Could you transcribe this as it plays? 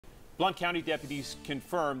Blount County deputies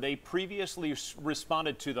confirm they previously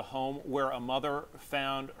responded to the home where a mother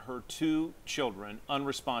found her two children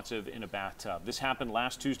unresponsive in a bathtub. This happened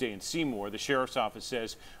last Tuesday in Seymour. The sheriff's office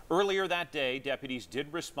says earlier that day, deputies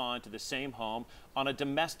did respond to the same home on a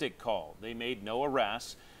domestic call. They made no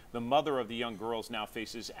arrests. The mother of the young girls now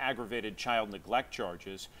faces aggravated child neglect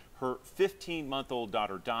charges. Her 15-month-old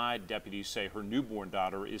daughter died. Deputies say her newborn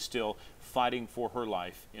daughter is still fighting for her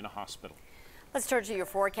life in a hospital. Let's turn to your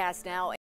forecast now.